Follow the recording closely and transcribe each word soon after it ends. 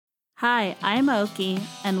Hi, I'm Oki,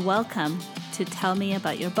 and welcome to Tell Me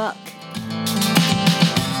About Your Book.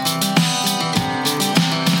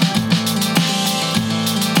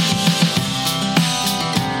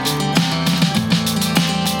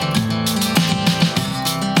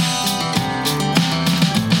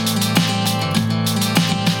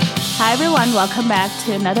 Hi, everyone. Welcome back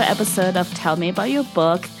to another episode of Tell Me About Your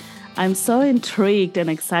Book. I'm so intrigued and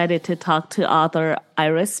excited to talk to author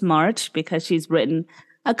Iris March because she's written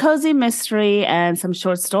a cozy mystery and some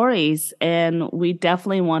short stories, and we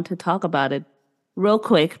definitely want to talk about it real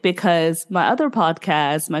quick because my other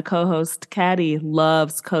podcast, my co-host Caddy,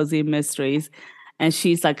 loves cozy mysteries, and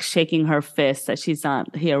she's like shaking her fist that she's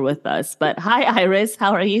not here with us. But hi, Iris,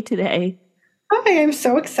 how are you today? Hi, I'm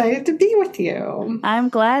so excited to be with you. I'm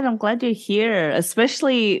glad you're here.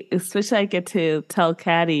 Especially I get to tell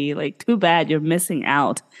Caddy, like, too bad you're missing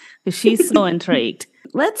out because she's so intrigued.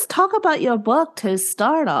 Let's talk about your book to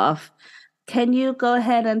start off. Can you go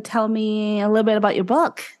ahead and tell me a little bit about your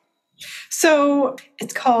book? So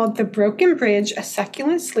it's called The Broken Bridge, a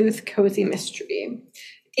Succulent Sleuth Cozy Mystery.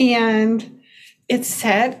 And it's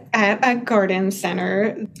set at a garden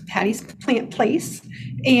center, Patty's Plant Place.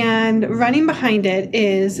 And running behind it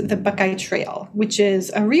is the Buckeye Trail, which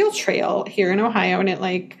is a real trail here in Ohio. And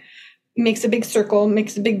it makes a big circle,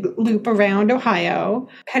 makes a big loop around Ohio.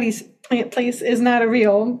 Patty's Plant Place is not a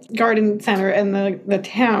real garden center, and the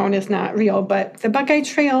town is not real, but the Buckeye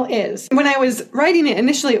Trail is. When I was writing it,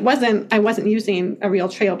 initially I wasn't using a real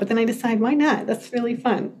trail, but then I decided, why not? That's really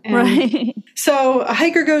fun. And right. So a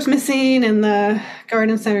hiker goes missing, and the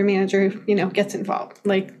garden center manager, gets involved,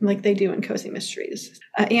 like they do in cozy mysteries.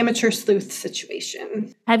 An amateur sleuth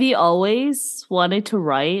situation. Have you always wanted to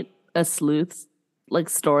write a sleuth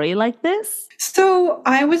story like this? So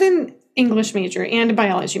I was an English major and a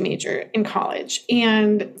biology major in college,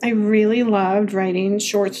 and I really loved writing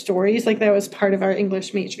short stories. Like, that was part of our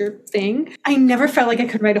English major thing. I never felt like I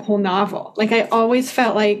could write a whole novel. Like, I always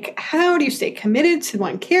felt like, how do you stay committed to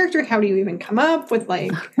one character? How do you even come up with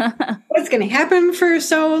what's going to happen for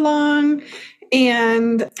so long?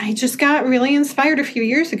 And I just got really inspired a few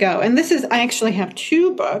years ago. And I actually have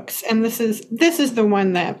two books, and this is the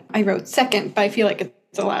one that I wrote second, but I feel like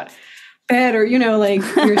it's a lot better,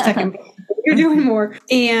 your second book. You're doing more.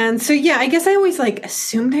 And so, yeah, I guess I always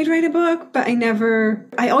assumed I'd write a book, but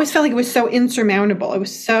I always felt like it was so insurmountable. It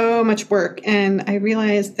was so much work. And I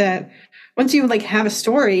realized that once you have a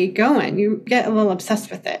story going, you get a little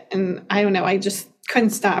obsessed with it. And I don't know, I just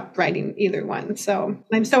couldn't stop writing either one. So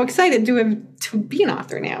I'm so excited to be an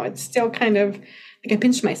author now. It's still kind of I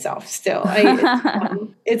pinch myself still.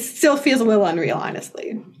 It still feels a little unreal,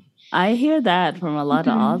 honestly. I hear that from a lot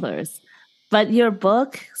of authors. But your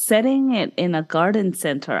book, setting it in a garden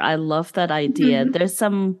center, I love that idea. Mm-hmm. There's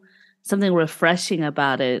something refreshing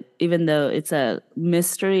about it, even though it's a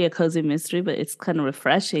mystery, a cozy mystery, but it's kind of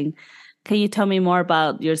refreshing. Can you tell me more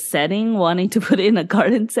about your setting, wanting to put it in a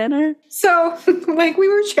garden center? So, like we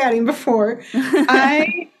were chatting before,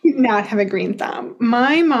 I do not have a green thumb.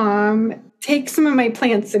 My mom takes some of my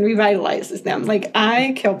plants and revitalizes them.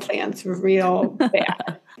 I kill plants real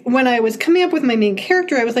bad. When I was coming up with my main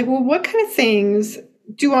character, I was like, well, what kind of things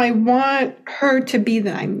do I want her to be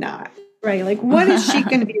that I'm not, right? What is she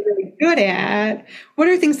going to be really good at? What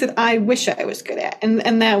are things that I wish I was good at?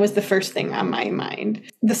 And that was the first thing on my mind.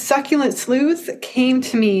 The Succulent Sleuth came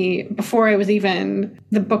to me before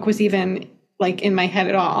the book was even in my head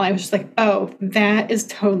at all. I was just like, oh, that is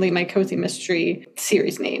totally my cozy mystery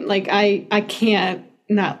series name. I can't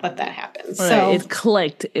not let that happen. Right, so it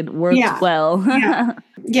clicked. It worked well.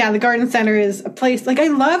 Yeah, the garden center is a place, I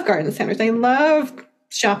love garden centers. I love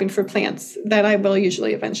shopping for plants that I will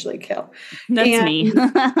usually eventually kill. That's me.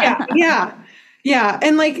 Yeah.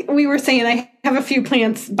 And we were saying, I have a few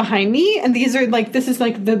plants behind me, and these are this is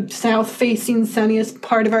the south-facing, sunniest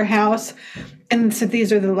part of our house. And so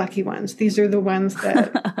these are the lucky ones. These are the ones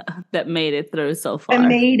that that made it through so far. That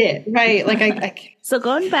made it, right. So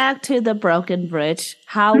going back to The Broken Bridge,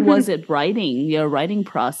 how was it your writing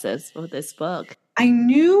process for this book? I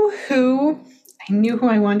knew who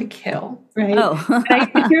I wanted to kill, right? Oh.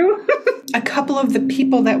 I knew a couple of the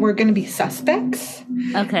people that were going to be suspects.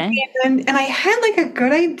 Okay. And I had a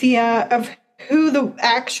good idea of who the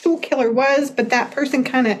actual killer was, but that person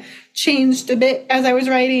kind of changed a bit as I was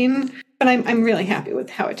writing. But I'm really happy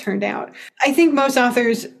with how it turned out. I think most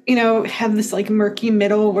authors, have this murky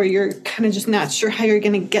middle where you're kind of just not sure how you're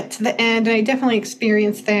going to get to the end. And I definitely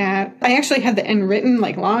experienced that. I actually had the end written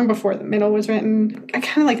long before the middle was written. I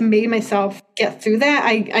kind of made myself get through that.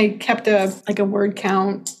 I kept a word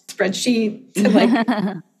count spreadsheet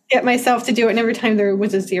to get myself to do it. And every time there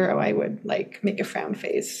was a 0, I would like make a frown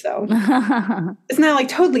face. So it's not like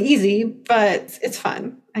totally easy, but it's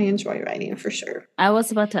fun. I enjoy writing for sure. I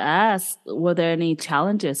was about to ask, were there any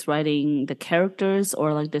challenges writing the characters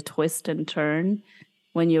or like the twist and turn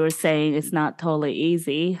when you were saying it's not totally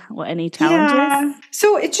easy? Or any challenges? Yeah.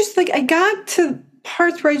 So it's just like I got to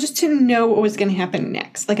parts where I just didn't know what was going to happen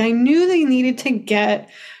next. Like I knew they needed to get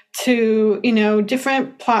to,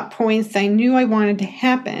 different plot points I knew I wanted to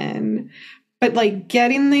happen, but like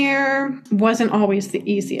getting there wasn't always the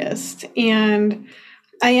easiest. And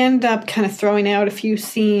I end up kind of throwing out a few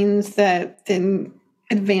scenes that didn't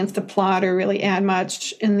advance the plot or really add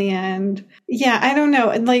much in the end. Yeah, I don't know.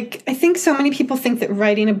 Like, I think so many people think that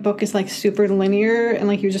writing a book is like super linear and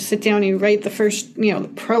like you just sit down and you write the first,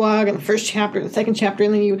 the prologue and the first chapter, the second chapter,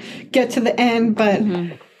 and then you get to the end. But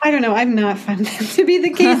I don't know. I've not found that to be the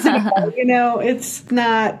case anymore. It's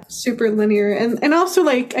not super linear. And also,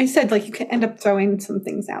 like I said, like you can end up throwing some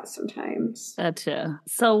things out sometimes. Gotcha.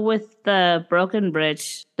 So with the Broken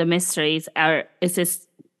Bridge, the mysteries, is this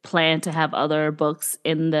plan to have other books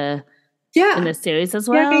in the series as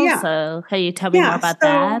well? Yeah. So can you tell me more about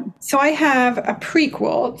that? So I have a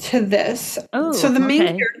prequel to this. So the main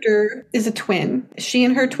character is a twin. She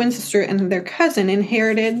and her twin sister and their cousin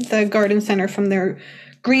inherited the garden center from their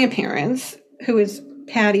grandparents, who is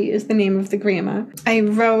Patty is the name of the grandma. I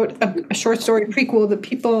wrote a short story prequel that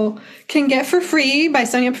people can get for free by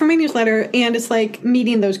signing up for my newsletter. And it's like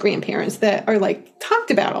meeting those grandparents that are like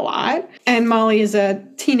talked about a lot. And Molly is a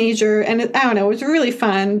teenager. And I don't know, it was really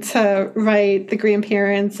fun to write the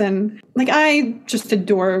grandparents. And like, I just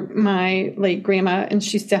adore my late grandma. And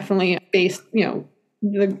she's definitely based,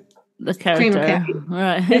 the character. Patty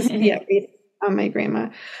right. based on my grandma.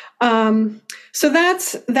 So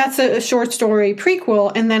that's a short story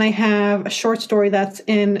prequel. And then I have a short story that's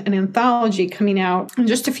in an anthology coming out in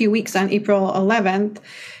just a few weeks on April 11th.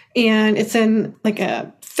 And it's in like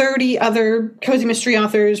 30 other cozy mystery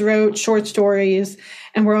authors wrote short stories.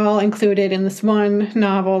 And we're all included in this one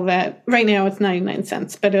novel that right now it's 99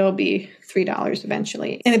 cents, but it'll be $3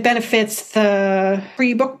 eventually. And it benefits the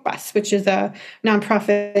Free Book Bus, which is a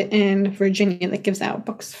nonprofit in Virginia that gives out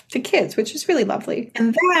books to kids, which is really lovely.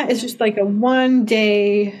 And that is just like a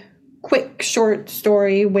one-day quick short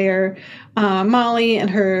story where Molly and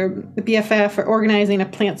her BFF are organizing a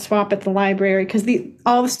plant swap at the library because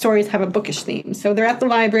all the stories have a bookish theme. So they're at the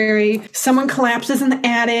library, someone collapses in the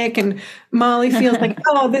attic, and Molly feels like,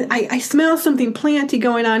 I smell something planty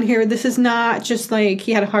going on here. This is not just like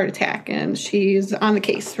he had a heart attack, and she's on the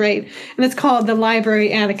case, right? And it's called The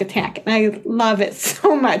Library Attic Attack. And I love it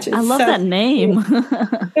so much. I love that name.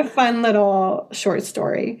 A fun little short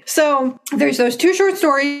story. So there's those two short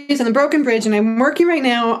stories and The Broken Bridge, and I'm working right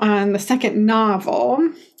now on the second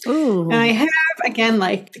novel. Ooh. And I have, again,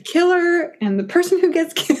 like the killer and the person who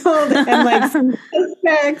gets killed and like some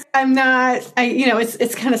suspects.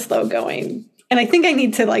 It's kind of slow going. And I think I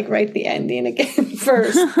need to like write the ending again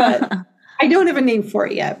first, but I don't have a name for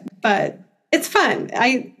it yet, but it's fun.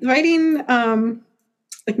 Writing,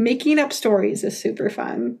 like making up stories is super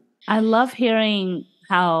fun. I love hearing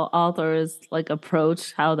how authors like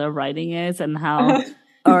approach how their writing is and how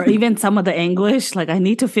or even some of the English, like I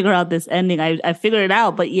need to figure out this ending. I figured it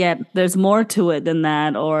out, but yet there's more to it than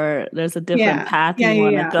that, or there's a different path you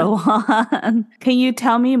want to go on. Can you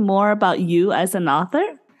tell me more about you as an author?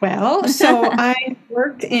 Well, so I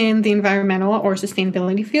worked in the environmental or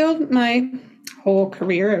sustainability field my whole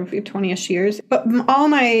career of 20-ish years, but all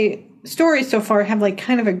my stories so far have like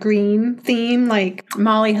kind of a green theme. Like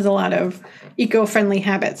Molly has a lot of eco-friendly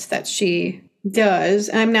habits that she does.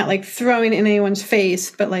 And I'm not like throwing it in anyone's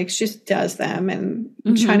face, but like she just does them and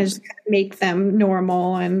trying to just make them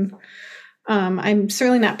normal. And I'm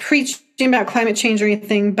certainly not preaching about climate change or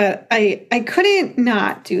anything, but I couldn't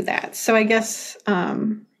not do that. So I guess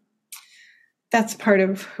that's part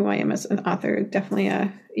of who I am as an author. Definitely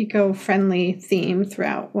a eco-friendly theme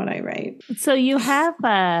throughout what I write. So you have,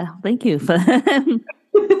 thank you for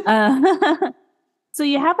so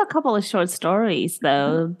you have a couple of short stories,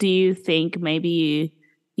 though. Do you think maybe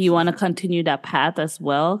you want to continue that path as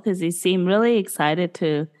well? Because you seem really excited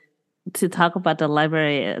to talk about the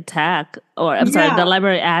library attack, or the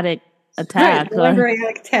library attic attack. Right, the library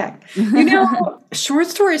attic attack. Short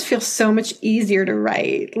stories feel so much easier to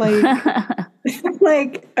write,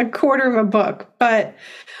 like a quarter of a book. But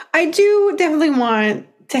I do definitely want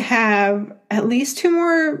to have at least 2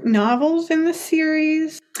 more novels in the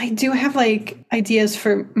series. I do have like ideas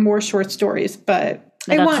for more short stories, but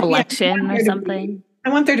like I want a collection or something. I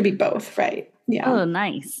want there to be both, right? Yeah. Oh,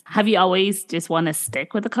 nice. Have you always just want to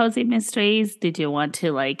stick with the cozy mysteries? Did you want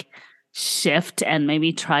to like shift and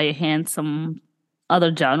maybe try your hand some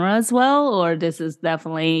other genre as well, or this is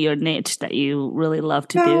definitely your niche that you really love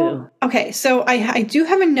to do? Okay, so I do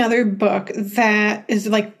have another book that is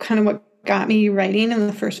like kind of what got me writing in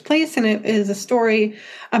the first place, and it is a story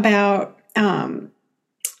about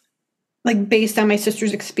like based on my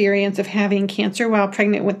sister's experience of having cancer while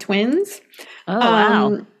pregnant with twins. Oh,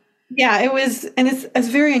 wow. Yeah, it was, and it's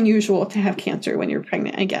very unusual to have cancer when you're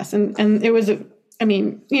pregnant, I guess, and it was, I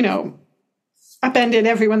mean, you know, upended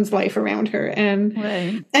everyone's life around her, and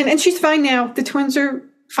Right. and she's fine now. The twins are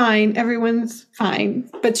fine, everyone's fine,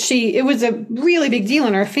 but it was a really big deal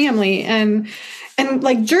in our family, and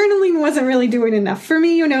like journaling wasn't really doing enough for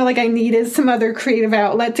me, you know, like I needed some other creative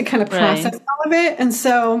outlet to kind of process all of it. And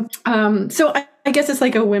so I guess it's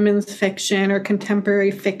like a women's fiction or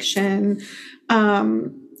contemporary fiction,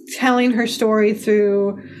 telling her story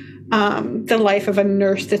through the life of a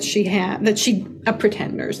nurse a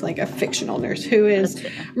pretend nurse, like a fictional nurse who is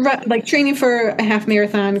like training for a half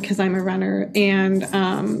marathon because I'm a runner, and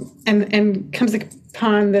comes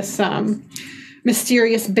upon this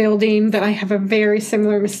mysterious building that I have a very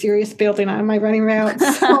similar mysterious building on my running route.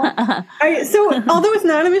 So, although it's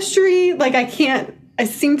not a mystery, like I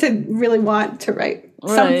seem to really want to write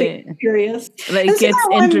something serious. Like it gets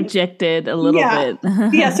interjected a little bit.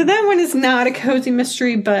 Yeah, so that one is not a cozy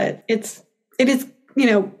mystery, but it is, you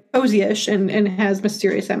know, cozy-ish and has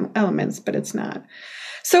mysterious elements, but it's not.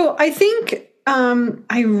 So I think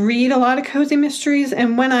I read a lot of cozy mysteries,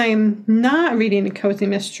 and when I'm not reading a cozy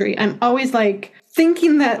mystery, I'm always like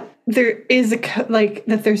thinking that there is that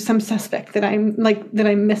there's some suspect that I'm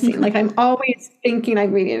missing. Like I'm always thinking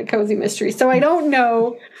I'm reading a cozy mystery. So I don't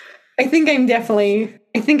know. I think I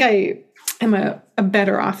am a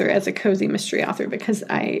better author as a cozy mystery author because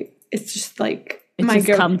it's just like it my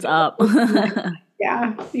just comes up.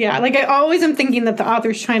 Yeah. Like I always am thinking that the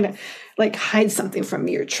author's trying to like hide something from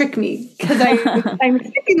me or trick me because I'm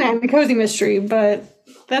thinking that in a cozy mystery, but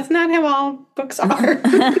that's not how all books are.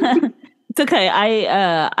 It's okay.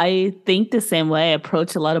 I think the same way. I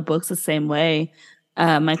approach a lot of books the same way.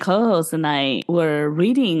 My co-host and I were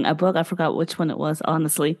reading a book. I forgot which one it was,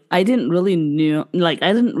 honestly. I didn't really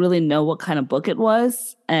know what kind of book it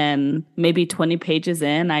was. And maybe 20 pages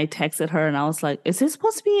in, I texted her and I was like, is this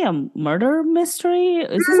supposed to be a murder mystery?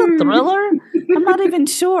 Is this a thriller? I'm not even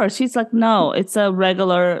sure. She's like, no, it's a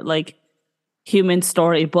regular, like, human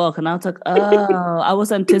story book. And I was like, oh, I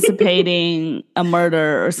was anticipating a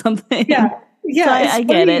murder or something. Yeah. So I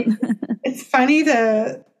get it. It's funny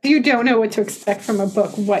you don't know what to expect from a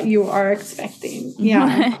book, what you are expecting.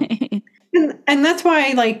 Yeah. Right. And that's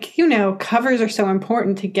why, like, you know, covers are so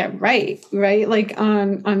important to get right? Like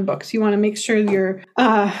on books, you want to make sure your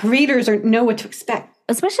readers know what to expect.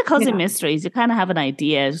 Especially cozy mysteries, you kind of have an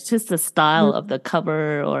idea. It's just the style of the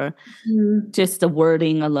cover or just the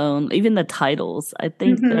wording alone, even the titles. I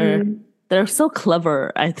think they're so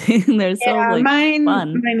clever. I think they're so like fun.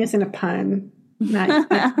 Mine isn't a pun.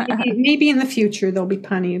 Maybe in the future they'll be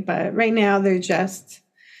punny, but right now they're just,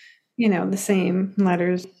 you know, the same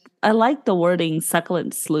letters. I like the wording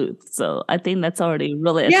succulent sleuth, so I think that's already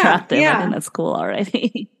really attractive. I think that's cool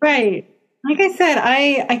already. Right. Like I said,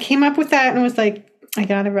 I came up with that and was like, I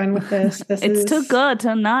gotta run with this. It's too good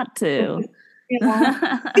to not to.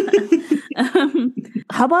 Yeah.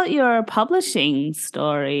 How about your publishing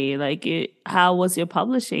story? Like, how was your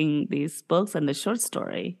publishing these books and the short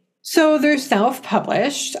story? So they're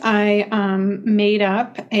self-published. I made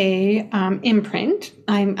up a imprint.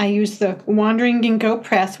 I used the Wandering Ginkgo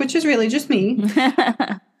Press, which is really just me.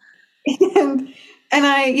 and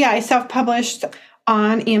I self-published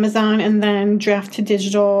on Amazon, and then Draft to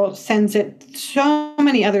Digital sends it so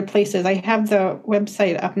many other places. I have the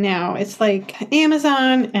website up now. It's like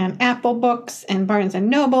Amazon and Apple Books and Barnes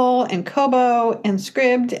and Noble and Kobo and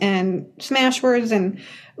Scribd and Smashwords and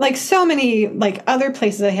like so many like other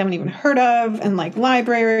places I haven't even heard of, and like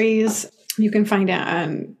libraries. You can find it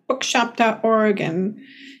on bookshop.org and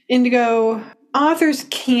Indigo. Authors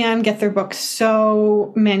can get their books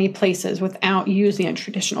so many places without using a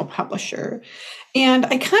traditional publisher. And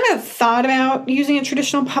I kind of thought about using a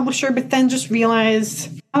traditional publisher, but then just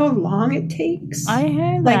realized how long it takes. I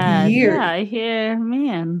hear like that. years. Yeah, I hear,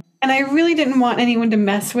 man. And I really didn't want anyone to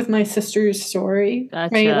mess with my sister's story.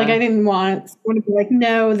 Gotcha. Right? Like I didn't want someone to be like,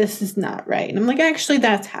 no, this is not right. And I'm like, actually,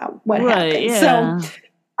 that's what happened. Yeah. So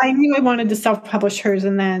I knew I wanted to self-publish hers,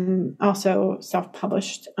 and then also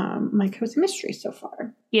self-published my cozy mystery so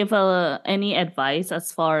far. Give any advice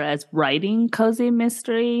as far as writing cozy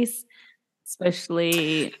mysteries?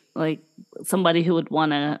 especially like somebody who would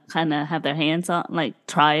want to kind of have their hands on, like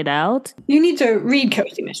try it out? You need to read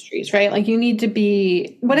cozy mysteries, right? Like you need to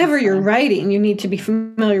be, whatever you're writing, you need to be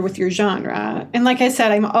familiar with your genre. And like I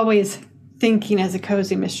said, I'm always thinking as a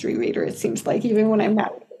cozy mystery reader, it seems like, even when I'm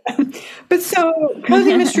not. But so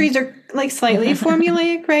cozy mysteries are like slightly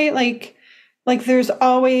formulaic, right? Like there's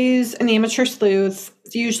always an amateur sleuth.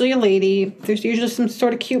 It's usually a lady. There's usually some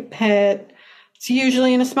sort of cute pet. It's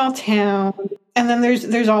usually in a small town. And then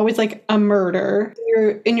there's always like a murder.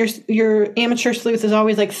 Your amateur sleuth is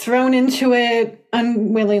always like thrown into it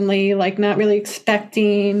unwillingly, like not really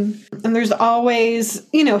expecting. And there's always,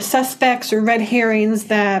 suspects or red herrings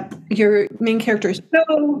that your main character is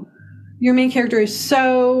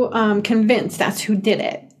so convinced that's who did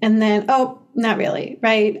it. And then, not really,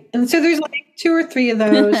 right? And so there's like 2 or 3 of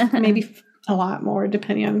those, maybe a lot more,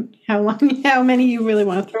 depending on how many you really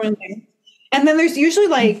want to throw in there. And then there's usually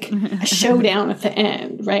like a showdown at the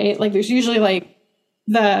end, right? Like there's usually like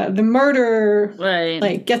the murderer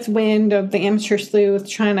like gets wind of the amateur sleuth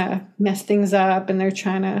trying to mess things up, and they're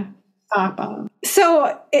trying to stop them.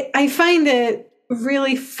 So I find it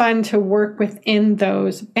really fun to work within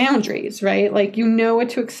those boundaries, right? Like you know what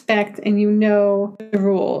to expect and you know the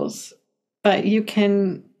rules, but you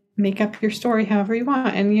can make up your story however you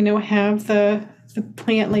want, and have the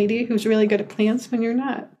plant lady who's really good at plants when you're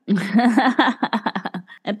not.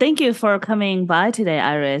 And thank you for coming by today,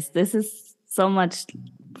 Iris. This is so much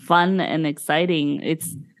fun and exciting.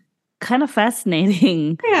 It's kind of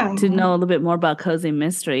fascinating to know a little bit more about cozy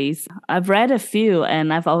mysteries. I've read a few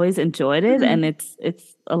and I've always enjoyed it, and it's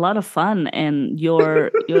a lot of fun, and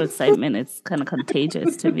your excitement is kind of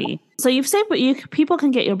contagious to me. So you've said people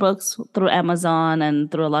can get your books through Amazon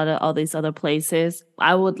and through a lot of all these other places.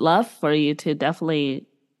 I would love for you to definitely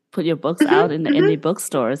put your books out in the indie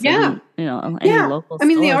bookstores and any local stores. I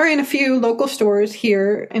mean, they are in a few local stores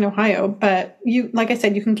here in Ohio, but like I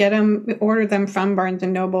said, you can order them from Barnes &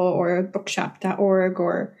 Noble or bookshop.org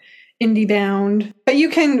or IndieBound. But you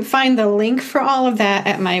can find the link for all of that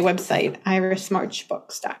at my website,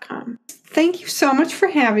 irismarchbooks.com. Thank you so much for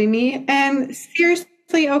having me. And seriously,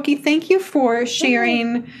 Oki, thank you for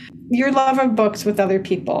sharing your love of books with other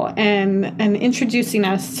people and introducing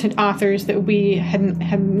us to authors that we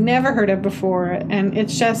had never heard of before. And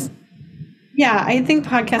it's just, I think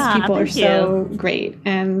podcast people are so great.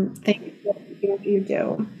 And thank you for what you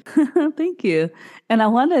do. Thank you. And I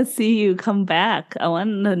want to see you come back. I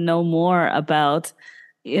want to know more about,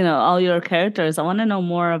 all your characters. I want to know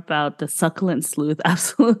more about the succulent sleuth.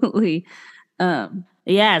 Absolutely.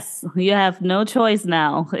 Yes, you have no choice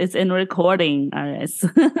now. It's in recording, Iris.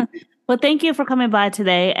 Well, thank you for coming by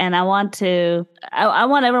today. And I want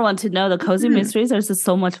everyone to know the cozy mysteries are just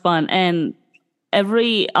so much fun. And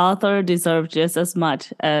every author deserves just as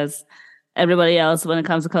much as everybody else when it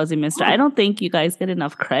comes to cozy mystery. I don't think you guys get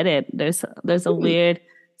enough credit. There's a weird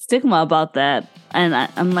stigma about that. And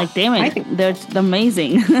I'm like, damn it, they're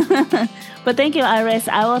amazing. But thank you, Iris.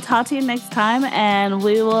 I will talk to you next time, and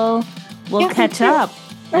we'll catch up.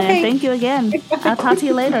 Okay. And thank you again. I'll talk to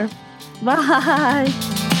you later. Bye.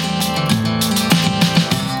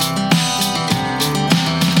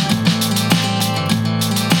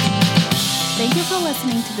 Thank you for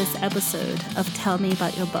listening to this episode of Tell Me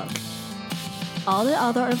About Your Book. All the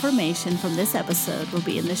other information from this episode will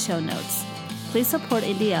be in the show notes. Please support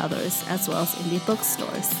indie authors as well as indie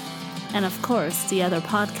bookstores. And of course, the other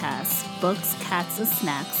podcasts, Books, Cats, and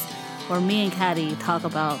Snacks, where me and Caddy talk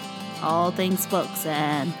about all things books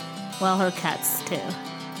and, well, her cats too.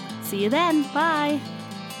 See you then. Bye.